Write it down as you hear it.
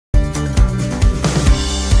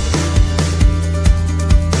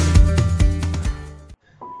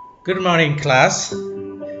Good morning, class.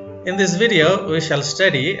 In this video, we shall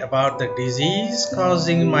study about the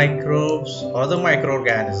disease-causing microbes or the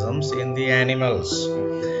microorganisms in the animals.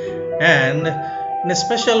 And in a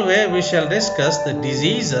special way, we shall discuss the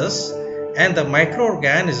diseases and the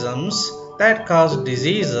microorganisms that cause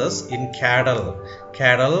diseases in cattle.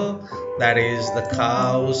 Cattle, that is the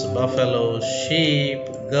cows, buffaloes, sheep,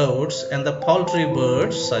 goats, and the poultry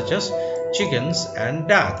birds such as chickens and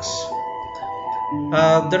ducks.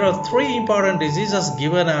 There are three important diseases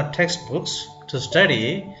given in our textbooks to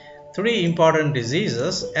study. Three important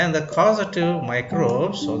diseases and the causative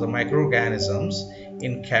microbes or the microorganisms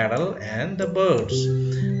in cattle and the birds.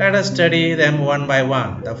 Let us study them one by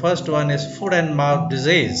one. The first one is foot and mouth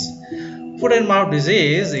disease. Foot and mouth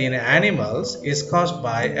disease in animals is caused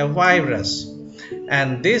by a virus,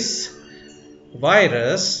 and this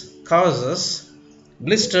virus causes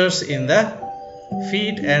blisters in the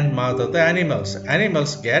feet and mouth of the animals.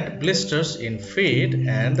 Animals get blisters in feet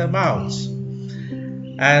and the mouths.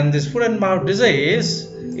 And this foot and mouth disease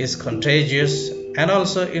is contagious and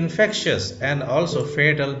also infectious and also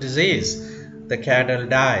fatal disease. The cattle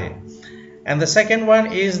die. And the second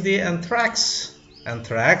one is the anthrax.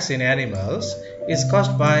 Anthrax in animals is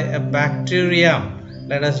caused by a bacterium.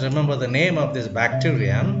 Let us remember the name of this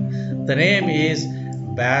bacterium. The name is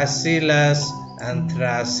Bacillus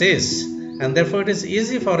anthracis. And therefore it is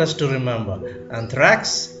easy for us to remember.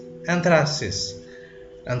 Anthrax, anthracis.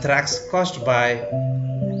 Anthrax caused by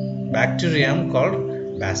bacterium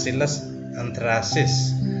called Bacillus anthracis.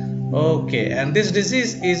 Okay, and this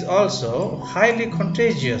disease is also highly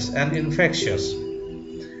contagious and infectious.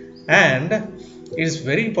 And it is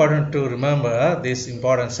very important to remember this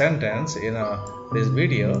important sentence in this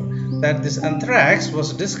video, that this anthrax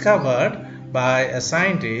was discovered by a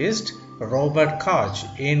scientist, Robert Koch,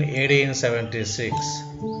 in 1876.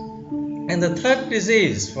 And the third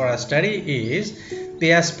disease for our study is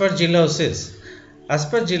the Aspergillosis.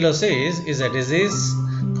 Aspergillosis is a disease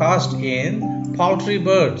caused in poultry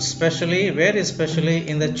birds, very especially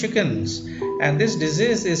in the chickens. And this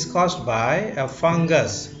disease is caused by a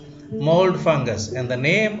fungus, mould fungus, and the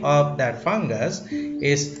name of that fungus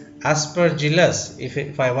is Aspergillus.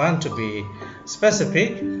 If I want to be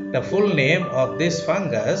specific, the full name of this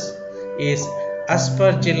fungus is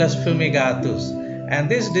Aspergillus fumigatus, and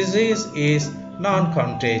this disease is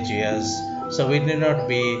non-contagious, so we need not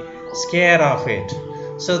be scared of it.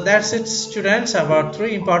 So that's it, students, about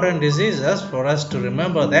three important diseases for us to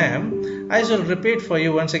remember them. I shall repeat for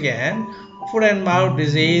you once again. Foot and mouth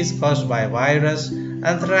disease caused by virus,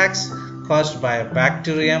 anthrax caused by a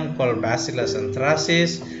bacterium called Bacillus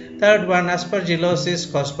anthracis. Third one,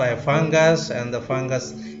 Aspergillosis caused by a fungus, and the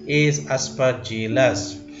fungus is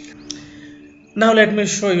Aspergillus. Now let me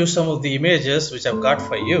show you some of the images which I've got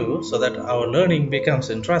for you so that our learning becomes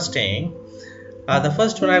interesting. The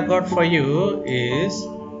first one I've got for you is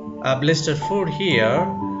a blistered foot here.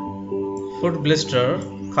 Foot blister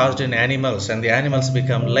caused in animals, and the animals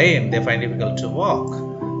become lame. They find it difficult to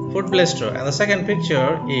walk. Foot blister. And the second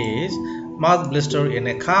picture is mouth blister in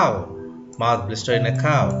a cow. Mouth blister in a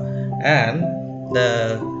cow. And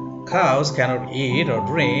the cows cannot eat or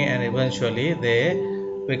drink, and eventually they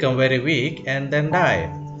become very weak and then die.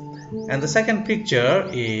 And the second picture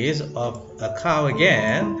is of a cow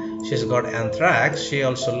again. She's got anthrax. She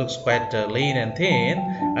also looks quite lean and thin,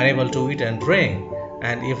 unable to eat and drink,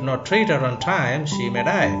 and if not treated on time, she may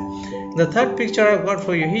die. The third picture I've got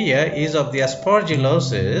for you here is of the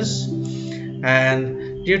Aspergillosis,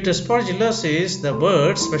 and due to Aspergillosis, the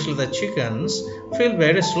birds, especially the chickens, feel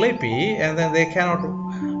very sleepy, and then they cannot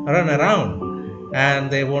run around,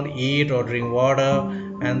 and they won't eat or drink water,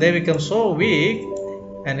 and they become so weak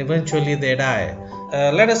and eventually they die.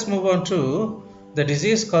 Let us move on to the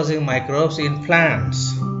disease-causing microbes in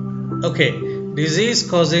plants. Okay,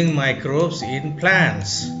 disease-causing microbes in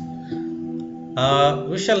plants.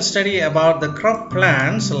 We shall study about the crop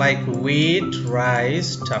plants like wheat,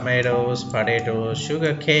 rice, tomatoes, potatoes,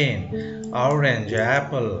 sugarcane, orange,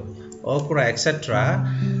 apple, okra, etc.,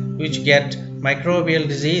 which get microbial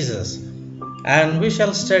diseases. And we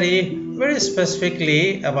shall study very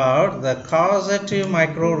specifically about the causative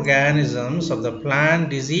microorganisms of the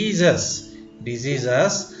plant diseases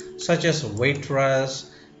such as wheat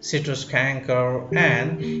rust, citrus canker,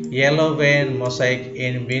 and yellow vein mosaic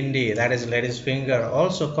in bindi, that is lady's finger,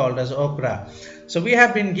 also called as okra. So we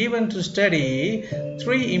have been given to study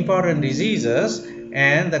three important diseases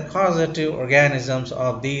and the causative organisms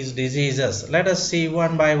of these diseases. Let us see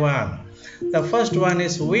one by one. The first one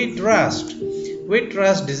is wheat rust. Wheat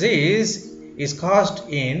rust disease is caused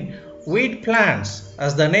in wheat plants,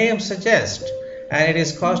 as the name suggests, and it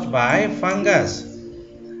is caused by fungus.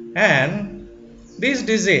 And this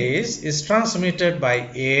disease is transmitted by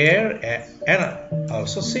air and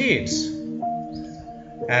also seeds.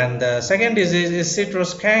 And the second disease is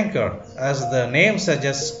citrus canker. As the name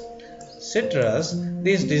suggests, citrus,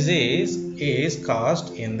 this disease is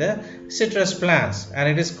caused in the citrus plants, and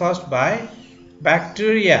it is caused by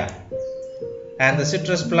bacteria. And the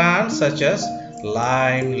citrus plants such as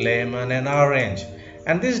lime, lemon and orange.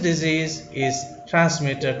 And this disease is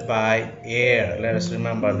transmitted by air. Let us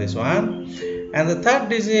remember this one. And the third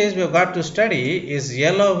disease we have got to study is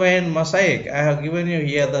yellow vein mosaic. I have given you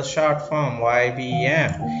here the short form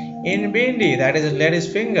YVM. In bindi, that is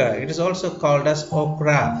lady's finger, it is also called as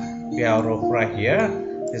okra. We have okra here.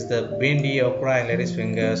 Is the bindi, okra and lady's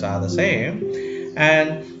fingers are the same.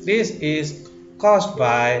 And this is caused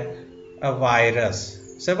by a virus.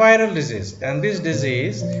 It's a viral disease, and this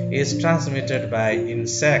disease is transmitted by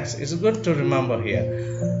insects. It's good to remember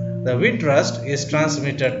here. The wheat rust is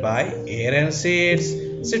transmitted by air and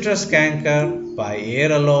seeds, citrus canker by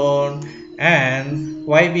air alone, and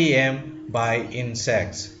YVM by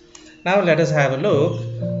insects. Now let us have a look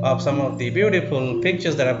of some of the beautiful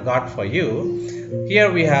pictures that I've got for you.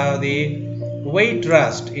 Here we have the wheat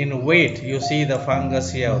rust in wheat. You see the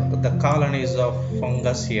fungus here, the colonies of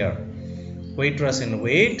fungus here. Wheat rust in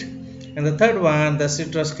wheat. And the third one, the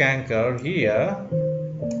citrus canker here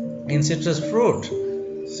in citrus fruit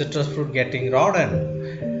getting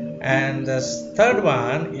rotten. And the third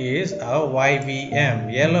one is a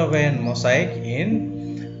YVM, yellow vein mosaic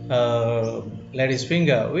in lady's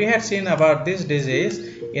finger. We had seen about this disease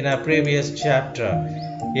in a previous chapter,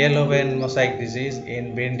 yellow vein mosaic disease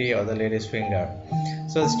in bindi or the lady's finger.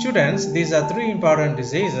 So students, these are three important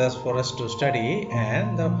diseases for us to study,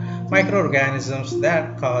 and the microorganisms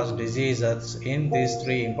that cause diseases in these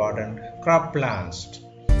three important crop plants.